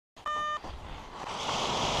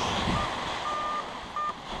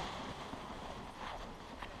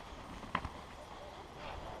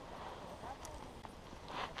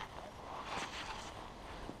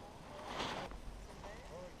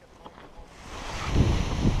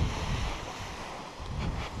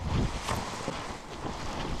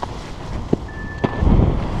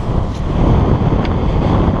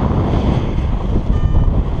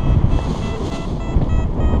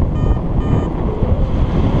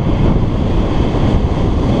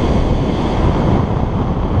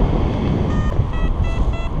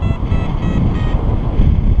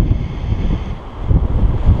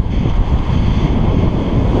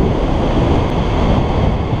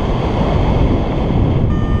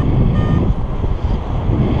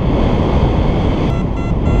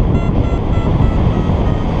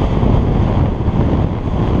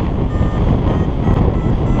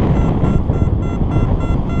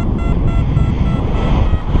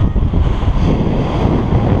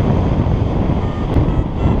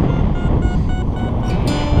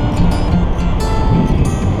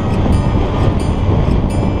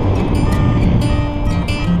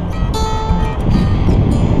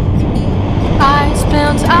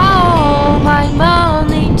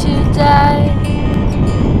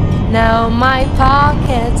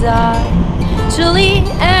actually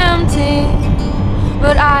empty,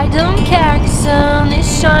 but I don't care, 'cause sun is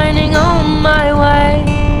shining on my way,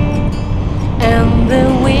 and the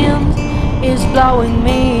wind is blowing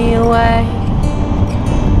me away.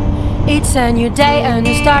 It's a new day, a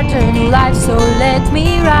new start, a new life, so let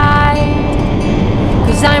me ride,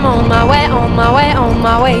 'cause I'm on my way, on my way, on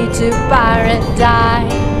my way to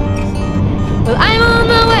paradise. Well, I'm on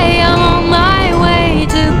my way, I'm on my way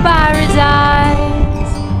to paradise.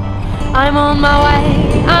 I'm on my way,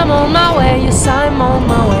 I'm on my way, yes, I'm on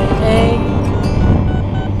my way.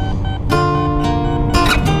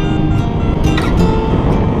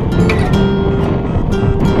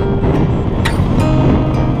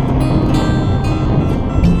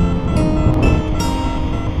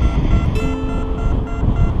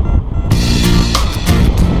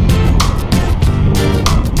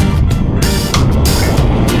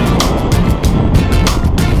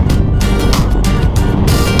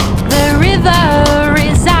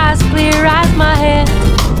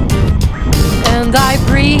 And I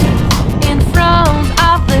breathe in front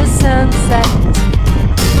of the sunset.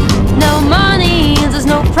 No money, there's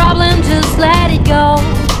no problem, just let it go.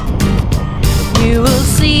 You will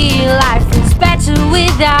see life is better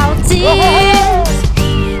without tears,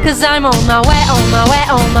 'cause I'm on my way, on my way,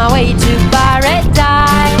 on my way to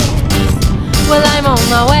paradise. Well, I'm on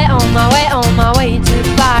my way, on my way, on my way to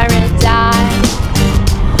paradise.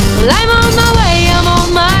 Well, I'm on my way, I'm on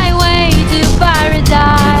my way to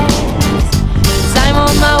paradise. I'm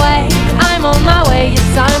on my way, I'm on my way,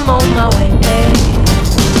 yes, I'm on my way.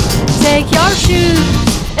 Take your shoes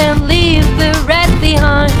and leave the rest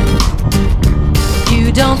behind.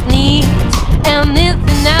 You don't need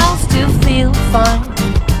anything else to feel fine.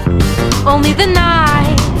 Only the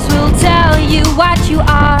night will tell you what you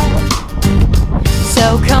are.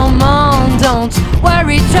 So come on, don't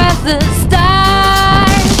worry, trust the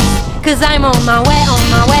stars, 'cause I'm on my way, on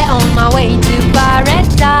my way, on my way to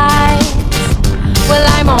paradise. Well,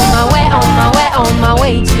 I'm on my way, on my way, on my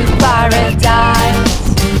way to paradise.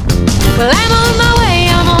 Well, I'm on my way,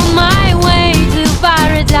 I'm on my way to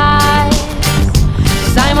paradise.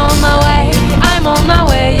 'Cause I'm on my way, I'm on my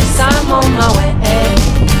way, yes, I'm on my way.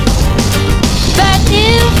 But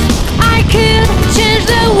if I could change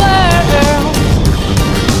the world,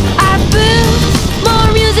 I'd put more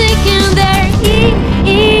music in their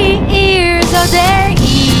ears, oh, their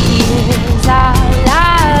ears, ah, la,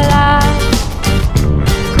 la.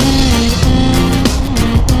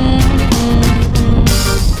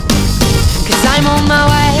 I'm on my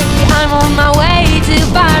way, I'm on my way to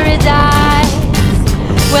paradise.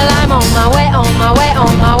 Well, I'm on my way, on my way,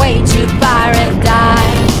 on my way to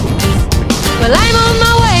paradise. Well, I'm on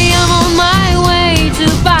my way, I'm on my way to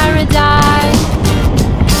paradise.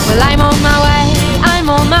 Well, I'm on my way, I'm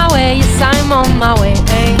on my way, yes, I'm on my way.